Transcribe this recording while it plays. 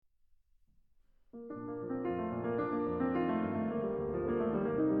Welcome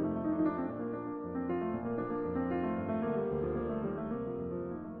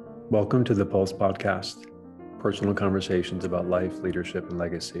to the Pulse Podcast, personal conversations about life, leadership, and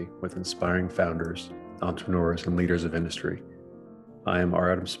legacy with inspiring founders, entrepreneurs, and leaders of industry. I am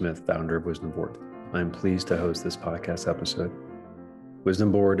R. Adam Smith, founder of Wisdom Board. I am pleased to host this podcast episode.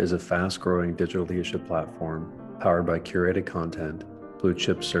 Wisdom Board is a fast-growing digital leadership platform powered by curated content,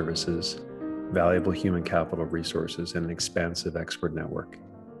 blue-chip services, valuable human capital resources, and an expansive expert network.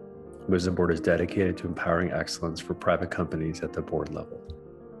 Wisdom Board is dedicated to empowering excellence for private companies at the board level.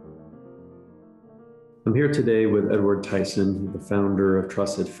 I'm here today with Edward Tyson, the founder of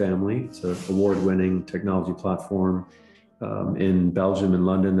Trusted Family. It's an award-winning technology platform in Belgium and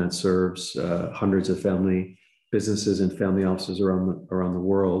London that serves hundreds of family businesses and family offices around the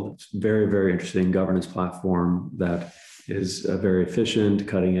world. It's a very, very interesting governance platform that is very efficient,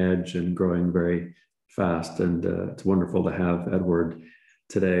 cutting edge, and growing very fast. And it's wonderful to have Edward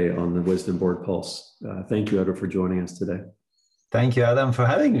today on the Wisdom Board Pulse. Thank you, Edward, for joining us today. Thank you, Adam, for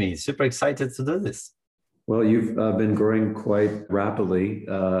having me. Super excited to do this. Well, you've been growing quite rapidly,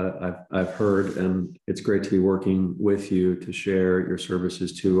 I've heard, and it's great to be working with you to share your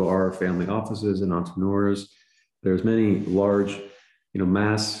services to our family offices and entrepreneurs. There's many large,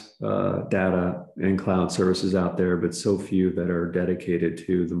 mass data and cloud services out there, but so few that are dedicated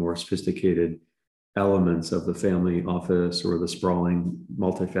to the more sophisticated elements of the family office or the sprawling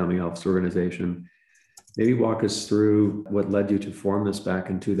multifamily office organization. Maybe walk us through what led you to form this back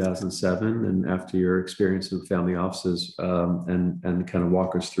in 2007 and after your experience in family offices, and kind of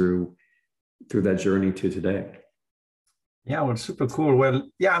walk us through that journey to today. Yeah, well, super cool. Well,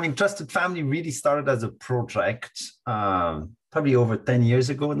 yeah, Trusted Family really started as a project probably over 10 years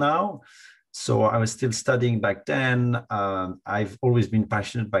ago now. So I was still studying back then. I've always been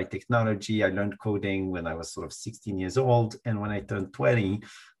passionate by technology. I learned coding when I was sort of 16 years old. And when I turned 20,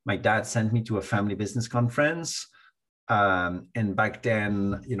 my dad sent me to a family business conference. And back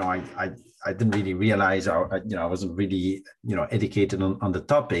then, I didn't really realize, I wasn't really, educated on the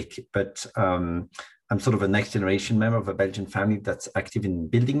topic, but I'm sort of a next generation member of a Belgian family that's active in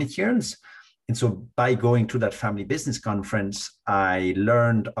building materials. And so by going to that family business conference, I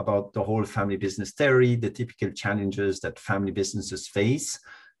learned about the whole family business theory, the typical challenges that family businesses face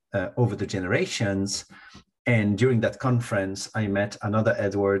over the generations. And during that conference, I met another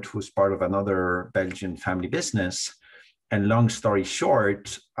Edward, who's part of another Belgian family business. And long story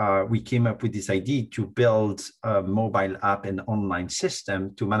short, we came up with this idea to build a mobile app and online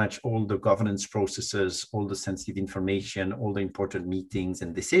system to manage all the governance processes, all the sensitive information, all the important meetings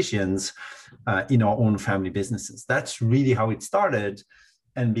and decisions in our own family businesses. That's really how it started.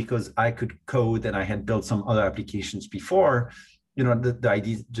 And because I could code and I had built some other applications before, the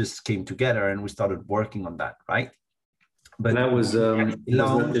idea just came together and we started working on that, right? But that was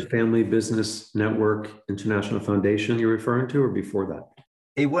the Family Business Network International Foundation you're referring to, or before that?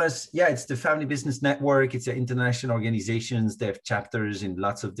 It was, it's the Family Business Network. It's an international organizations. They have chapters in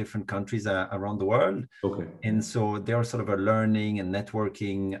lots of different countries around the world. Okay. And so they're sort of a learning and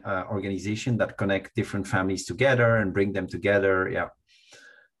networking organization that connect different families together and bring them together. Yeah.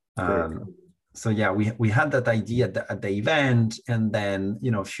 So yeah, we had that idea at the event, and then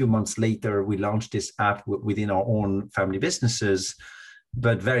a few months later we launched this app within our own family businesses.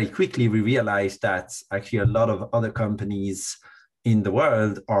 But very quickly we realized that actually a lot of other companies in the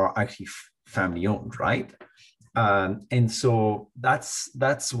world are actually family owned, right? And so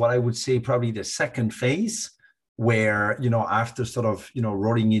that's what I would say probably the second phase, where after sort of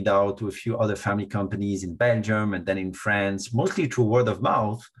rolling it out to a few other family companies in Belgium and then in France, mostly through word of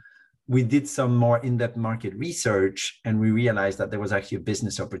mouth. We did some more in-depth market research, and we realized that there was actually a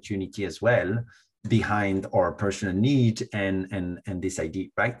business opportunity as well behind our personal need and this idea,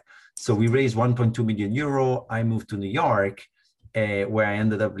 right? So we raised 1.2 million euro. I moved to New York, where I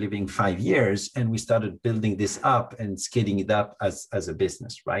ended up living 5 years, and we started building this up and scaling it up as a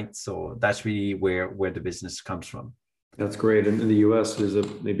business, right? So that's really where the business comes from. That's great. And in the US, there's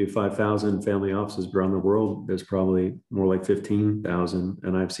maybe 5,000 family offices, but around the world, there's probably more like 15,000.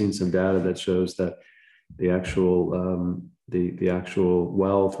 And I've seen some data that shows that the actual the actual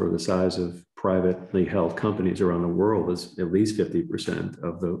wealth or the size of privately held companies around the world is at least 50%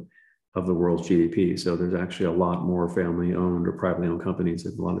 of the world's GDP. So there's actually a lot more family owned or privately owned companies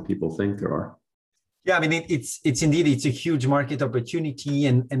than a lot of people think there are. Yeah, it's indeed a huge market opportunity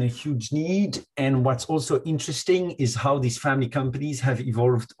and a huge need. And what's also interesting is how these family companies have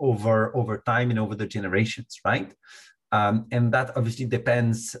evolved over time and over the generations, right? And that obviously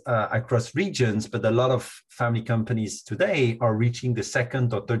depends across regions, but a lot of family companies today are reaching the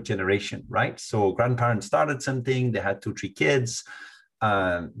second or third generation, right? So grandparents started something, they had 2, 3 kids,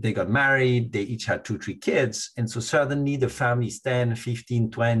 they got married, they each had 2, 3 kids. And so suddenly the family is 10,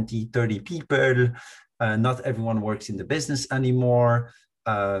 15, 20, 30 people. Not everyone works in the business anymore.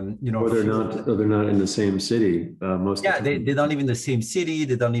 Or they're not in the same city. Most yeah, of the time. they don't live in the same city.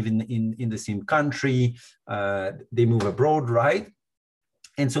 They don't live in the same country. They move abroad, right?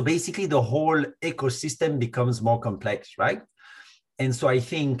 And so basically the whole ecosystem becomes more complex, right? And so I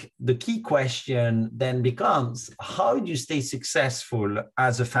think the key question then becomes, how do you stay successful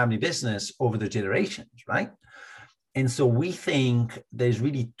as a family business over the generations, right? And so we think there's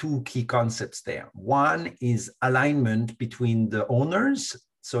really 2 key concepts there. One is alignment between the owners.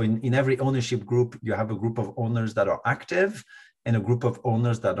 So in every ownership group, you have a group of owners that are active and a group of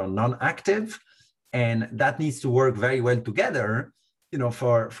owners that are non-active. And that needs to work very well together,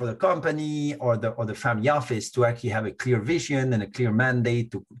 for the company or the family office to actually have a clear vision and a clear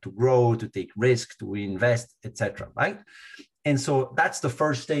mandate to grow, to take risk, to invest, etc. Right? And so that's the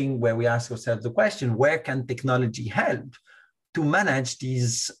first thing where we ask ourselves the question, where can technology help to manage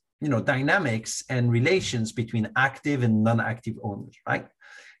these, dynamics and relations between active and non-active owners, right?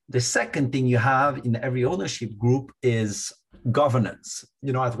 The second thing you have in every ownership group is governance.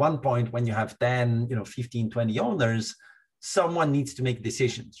 At one point when you have 10, 15, 20 owners, someone needs to make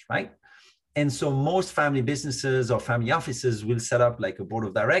decisions, right? And so most family businesses or family offices will set up like a board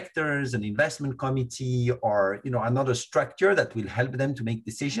of directors, an investment committee, or another structure that will help them to make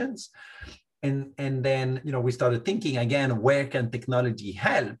decisions. And then we started thinking again, where can technology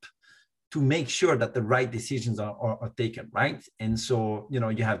help to make sure that the right decisions are taken, right? And so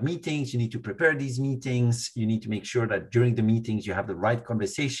you have meetings, you need to prepare these meetings, you need to make sure that during the meetings you have the right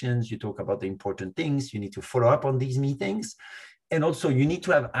conversations, you talk about the important things, you need to follow up on these meetings. And also you need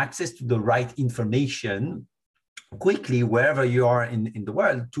to have access to the right information quickly wherever you are in the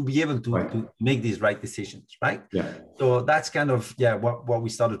world to be able to make these right decisions, right? Yeah. So that's kind of what we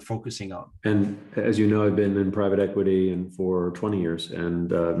started focusing on. And as you know, I've been in private equity and for 20 years,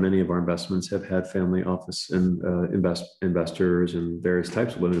 and many of our investments have had family office and investors and various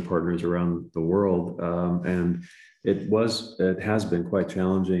types of limited partners around the world. And it has been quite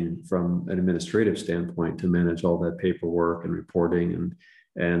challenging from an administrative standpoint to manage all that paperwork and reporting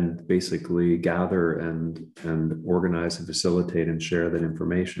and basically gather and organize and facilitate and share that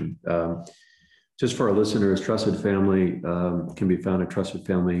information. Just for our listeners, Trusted Family can be found at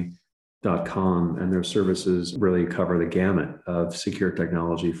trustedfamily.com, and their services really cover the gamut of secure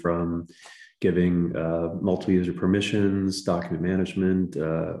technology, from giving multi-user permissions, document management,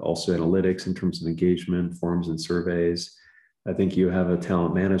 also analytics in terms of engagement, forms and surveys. I think you have a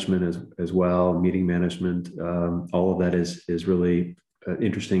talent management as well, meeting management. All of that is really an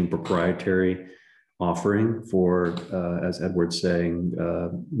interesting proprietary offering for, as Edward's saying,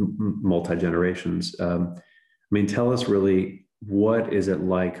 multi-generations. Tell us really, what is it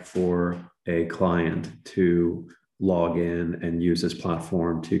like for a client to log in and use this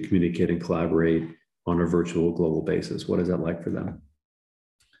platform to communicate and collaborate on a virtual global basis? What is that like for them?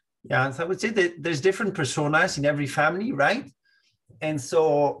 Yeah, so I would say that there's different personas in every family, right? And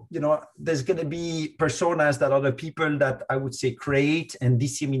so, there's going to be personas that are the people that I would say create and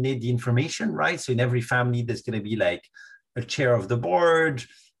disseminate the information, right? So in every family, there's going to be like a chair of the board,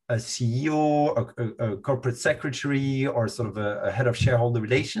 a CEO, a corporate secretary, or sort of a head of shareholder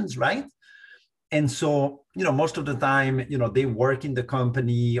relations, right? And so, most of the time, they work in the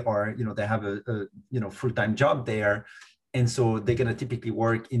company, or, they have a full-time job there. And so they're going to typically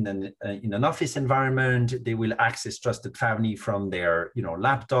work in an office environment. They will access Trusted Family from their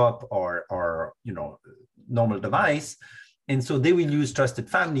laptop or normal device. And so they will use Trusted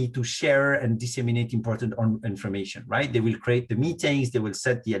Family to share and disseminate important information, right? They will create the meetings, they will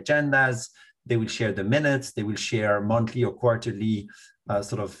set the agendas, they will share the minutes, they will share monthly or quarterly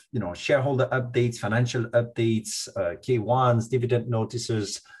shareholder updates, financial updates, K1s, dividend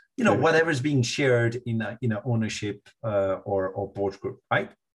notices, whatever's being shared in a ownership or board group,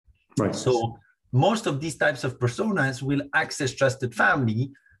 right? Right. So most of these types of personas will access Trusted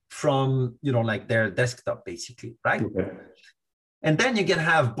Family from, like their desktop, basically, right? Okay. And then you can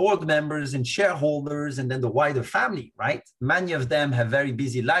have board members and shareholders and then the wider family, right? Many of them have very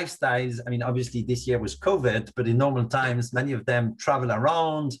busy lifestyles. Obviously this year was COVID, but in normal times, many of them travel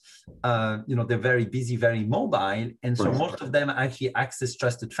around, they're very busy, very mobile. And so most of them actually access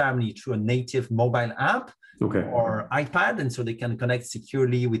Trusted Family through a native mobile app or iPad. And so they can connect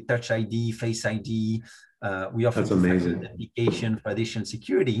securely with Touch ID, Face ID. We offer That's amazing application for additional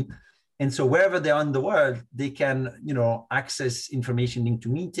security. And so wherever they are in the world, they can, access information linked to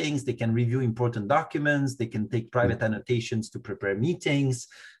meetings. They can review important documents. They can take private annotations to prepare meetings.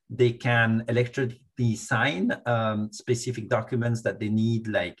 They can electronically sign specific documents that they need,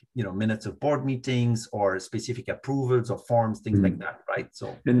 like, minutes of board meetings or specific approvals or forms, things like that, right?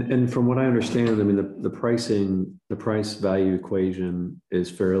 So, and from what I understand, I mean, the price value equation is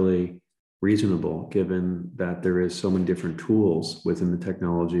fairly reasonable, given that there is so many different tools within the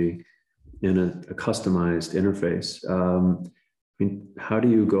technology in a customized interface. I mean, how do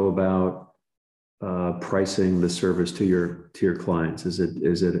you go about pricing the service to your clients? Is it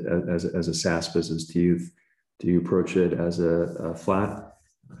as a SaaS business? Do you approach it as a flat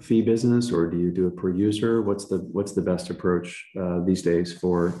fee business, or do you do it per user? What's the best approach these days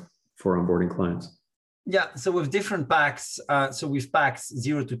for onboarding clients? Yeah, so with different packs, so with packs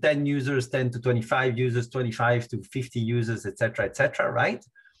 0 to 10 users, 10 to 25 users, 25 to 50 users, et cetera, right?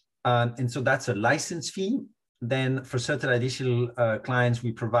 And so that's a license fee. Then for certain additional clients,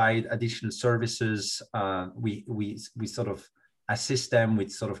 we provide additional services. We sort of assist them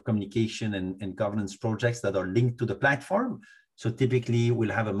with sort of communication and governance projects that are linked to the platform. So typically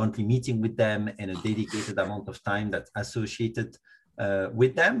we'll have a monthly meeting with them and a dedicated amount of time that's associated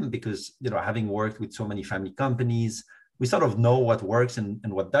with them, because, having worked with so many family companies, we sort of know what works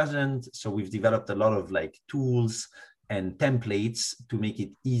and what doesn't. So we've developed a lot of like tools and templates to make it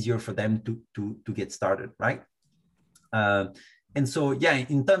easier for them to get started, right? And so, yeah,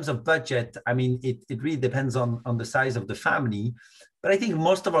 in terms of budget, I mean, it really depends on the size of the family. But I think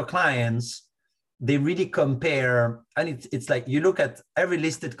most of our clients, they really compare, and it's like you look at every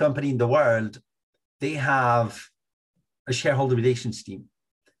listed company in the world, they have a shareholder relations team.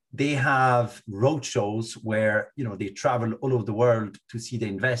 They have roadshows where, they travel all over the world to see the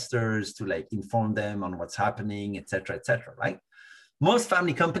investors, to like inform them on what's happening, et cetera, right? Most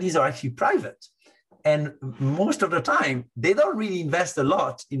family companies are actually private. And most of the time, they don't really invest a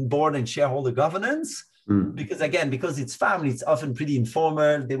lot in board and shareholder governance, because it's family, it's often pretty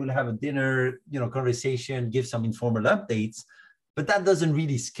informal. They will have a dinner, conversation, give some informal updates, but that doesn't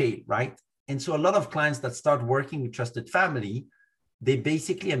really scale, right? And so a lot of clients that start working with Trusted Family, they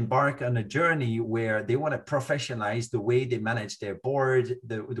basically embark on a journey where they want to professionalize the way they manage their board,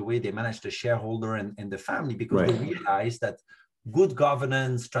 the way they manage the shareholder and the family, because they realize that good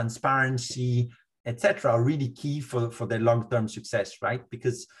governance, transparency, etc., are really key for their long-term success, right?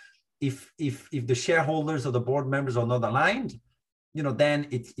 Because if the shareholders or the board members are not aligned, then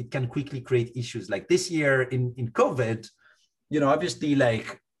it can quickly create issues. Like this year in COVID, obviously,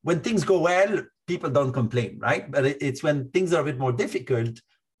 like when things go well, people don't complain, right? But it's when things are a bit more difficult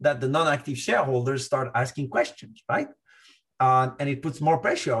that the non-active shareholders start asking questions, right? And it puts more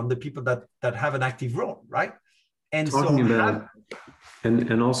pressure on the people that have an active role, right? And talking about,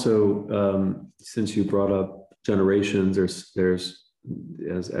 and also, since you brought up generations, there's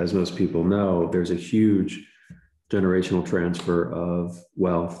as most people know, there's a huge generational transfer of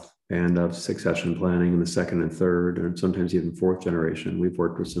wealth and of succession planning in the second and third, and sometimes even fourth generation. We've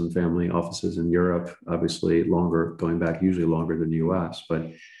worked with some family offices in Europe, obviously longer, going back usually longer than the US,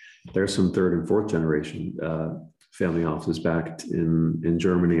 but there's some third and fourth generation family offices back in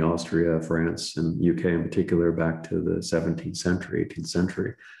Germany, Austria, France, and UK in particular, back to the 17th century, 18th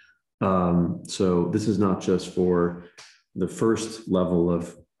century. So this is not just for the first level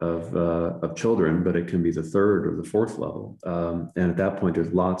of children, but it can be the third or the fourth level. And at that point,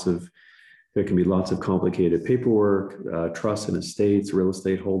 there can be lots of complicated paperwork, trusts and estates, real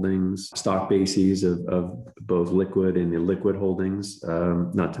estate holdings, stock bases of both liquid and illiquid holdings,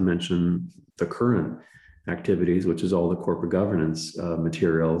 not to mention the current activities, which is all the corporate governance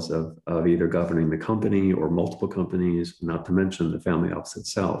materials of either governing the company or multiple companies, not to mention the family office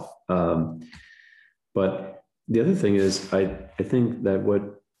itself. But the other thing is, I think that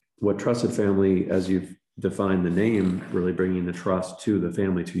what Trusted Family, as you've defined the name, really bringing the trust to the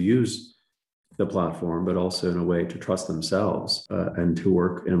family to use the platform, but also in a way to trust themselves and to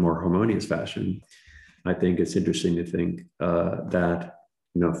work in a more harmonious fashion. I think it's interesting to think that,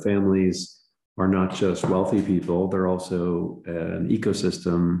 families are not just wealthy people, they're also an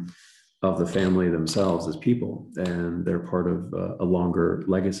ecosystem of the family themselves as people, and they're part of a longer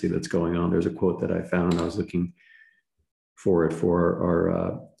legacy that's going on. There's a quote that I found, I was looking for it for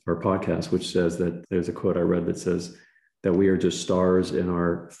our podcast, which says that there's a quote I read that says that we are just stars in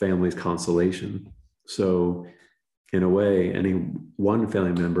our family's constellation. So in a way, any one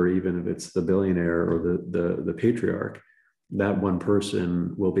family member, even if it's the billionaire or the patriarch, that one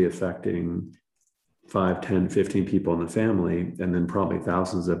person will be affecting 5, 10, 15 people in the family, and then probably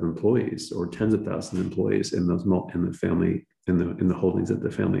thousands of employees or tens of thousands of employees in the family in the holdings that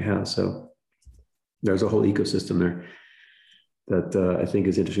the family has. So there's a whole ecosystem there that I think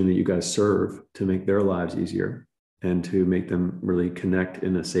is interesting that you guys serve to make their lives easier and to make them really connect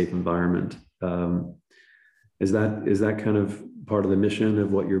in a safe environment. Is that kind of part of the mission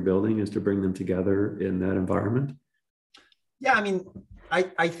of what you're building, is to bring them together in that environment? Yeah, I mean,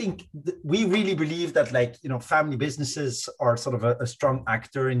 I think we really believe that, like, family businesses are sort of a strong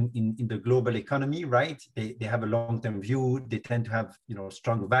actor in the global economy, right? They have a long-term view. They tend to have,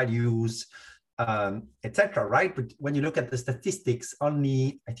 strong values, etc. Right? But when you look at the statistics, I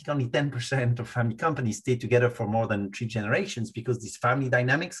think only 10% of family companies stay together for more than 3 generations, because these family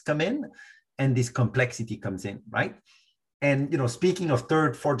dynamics come in and this complexity comes in, right? And speaking of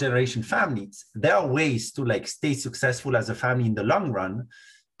 3rd, 4th generation families, there are ways to like stay successful as a family in the long run,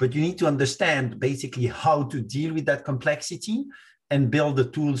 but you need to understand basically how to deal with that complexity and build the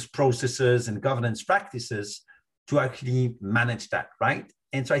tools, processes, and governance practices to actually manage that, right?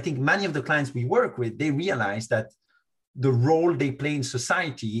 And so I think many of the clients we work with, they realize that the role they play in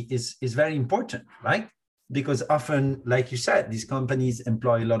society is very important, right? Because often, like you said, these companies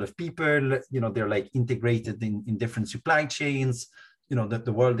employ a lot of people, they're like integrated in different supply chains, that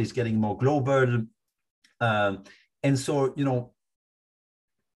the world is getting more global. And so,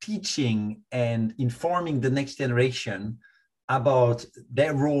 teaching and informing the next generation about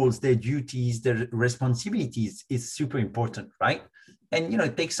their roles, their duties, their responsibilities is super important, right? And,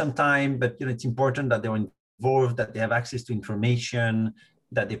 it takes some time, but, it's important that they're involved, that they have access to information,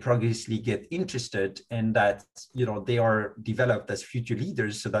 that they progressively get interested, and that they are developed as future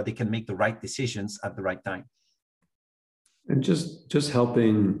leaders so that they can make the right decisions at the right time. And just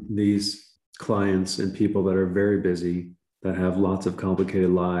helping these clients and people that are very busy, that have lots of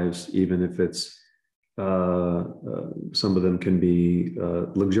complicated lives, even if it's some of them can be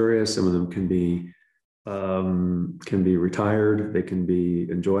luxurious, some of them can be retired, they can be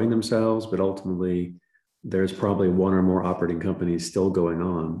enjoying themselves, but ultimately there's probably one or more operating companies still going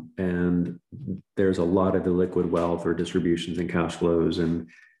on, and there's a lot of illiquid wealth or distributions and cash flows and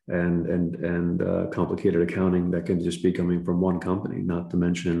complicated accounting that can just be coming from one company, not to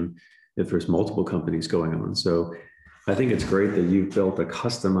mention if there's multiple companies going on. So I think it's great that you've built a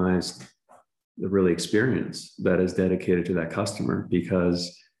customized really experience that is dedicated to that customer,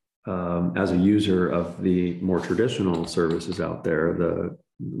 because as a user of the more traditional services out there, the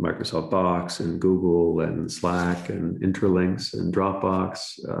Microsoft Box and Google and Slack and Interlinks and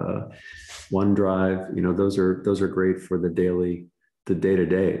Dropbox, OneDrive, those are great for the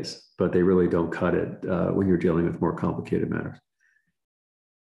day-to-days, but they really don't cut it when you're dealing with more complicated matters.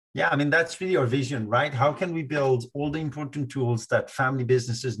 Yeah, I mean, that's really our vision, right? How can we build all the important tools that family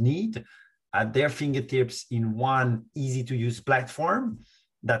businesses need at their fingertips in one easy-to-use platform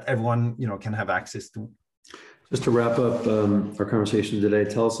that everyone can have access to? Just to wrap up our conversation today,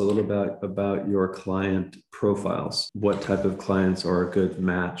 tell us a little about your client profiles. What type of clients are a good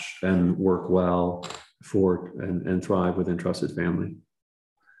match and work well for and thrive within Trusted Family?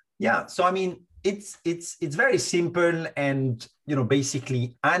 Yeah, so I mean, it's very simple, and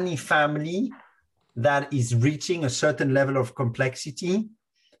basically any family that is reaching a certain level of complexity,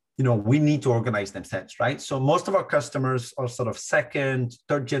 we need to organize themselves, right? So most of our customers are sort of 2nd,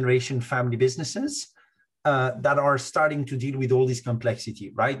 3rd generation family businesses that are starting to deal with all this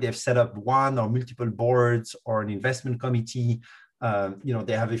complexity, right? They've set up one or multiple boards or an investment committee.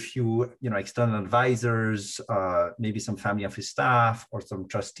 They have a few, external advisors, maybe some family office staff or some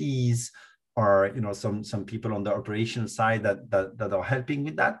trustees, or some people on the operational side that are helping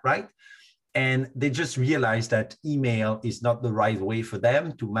with that, right? And they just realized that email is not the right way for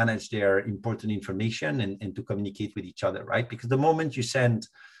them to manage their important information and to communicate with each other, right? Because the moment you send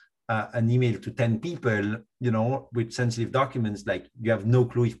an email to 10 people, with sensitive documents, like, you have no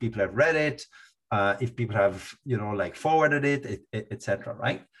clue if people have read it, if people have, forwarded it, etc.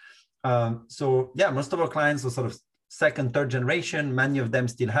 Right? So yeah, most of our clients are sort of 2nd, 3rd generation. Many of them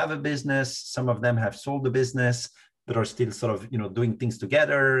still have a business. Some of them have sold the business, but are still sort of, doing things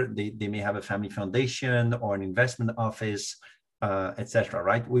together. They may have a family foundation or an investment office, etc.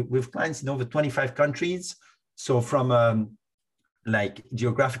 Right? We've clients in over 25 countries. So from like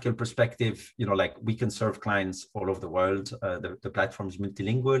geographical perspective, we can serve clients all over the world. The platform is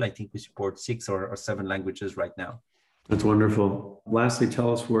multilingual. I think we support 6 or 7 languages right now. That's wonderful. Lastly,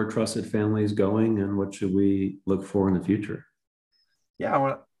 tell us where Trusted Family is going and what should we look for in the future? Yeah,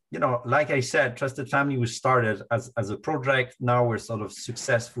 well, like I said, Trusted Family was started as a project. Now we're sort of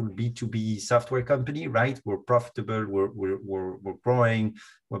successful B2B software company, right? We're profitable, we're growing.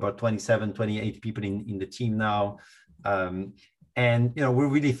 We're about 27, 28 people in the team now. And we're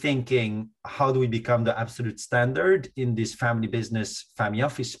really thinking, how do we become the absolute standard in this family business, family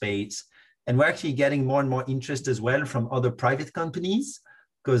office space? And we're actually getting more and more interest as well from other private companies,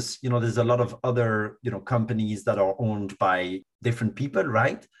 because there's a lot of other companies that are owned by different people,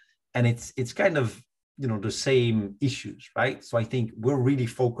 right? And it's kind of the same issues, right? So I think we're really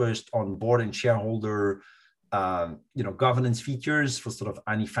focused on board and shareholder governance features for sort of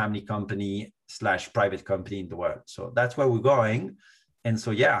any family company / private company in the world. So that's where we're going. And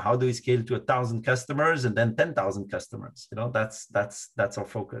so, yeah, how do we scale to 1,000 customers and then 10,000 customers? That's our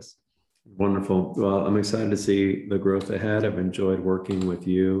focus. Wonderful. Well, I'm excited to see the growth ahead. I've enjoyed working with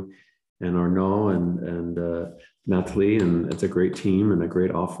you and Arnaud and Nathalie, and it's a great team and a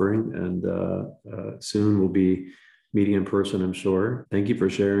great offering. And soon we'll be meeting in person, I'm sure. Thank you for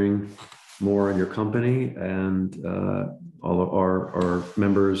sharing more on your company, and all of our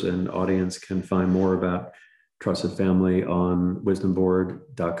members and audience can find more about Trusted Family on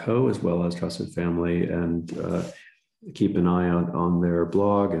wisdomboard.co, as well as Trusted Family, and keep an eye out on their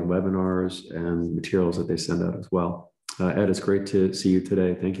blog and webinars and materials that they send out as well. Ed, it's great to see you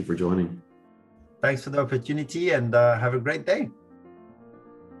today. Thank you for joining. Thanks for the opportunity, and have a great day.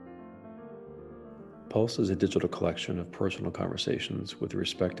 Pulse is a digital collection of personal conversations with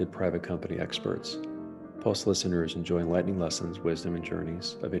respected private company experts. Pulse listeners enjoy enlightening lessons, wisdom, and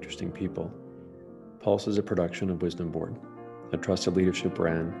journeys of interesting people. Pulse is a production of Wisdom Board, a trusted leadership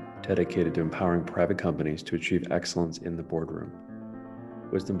brand dedicated to empowering private companies to achieve excellence in the boardroom.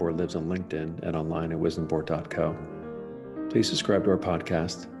 Wisdom Board lives on LinkedIn and online at wisdomboard.co. Please subscribe to our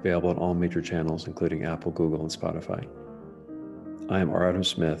podcast, available on all major channels, including Apple, Google, and Spotify. I am R. Adam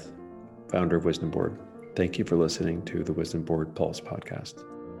Smith, founder of Wisdom Board. Thank you for listening to the Wisdom Board Pulse podcast.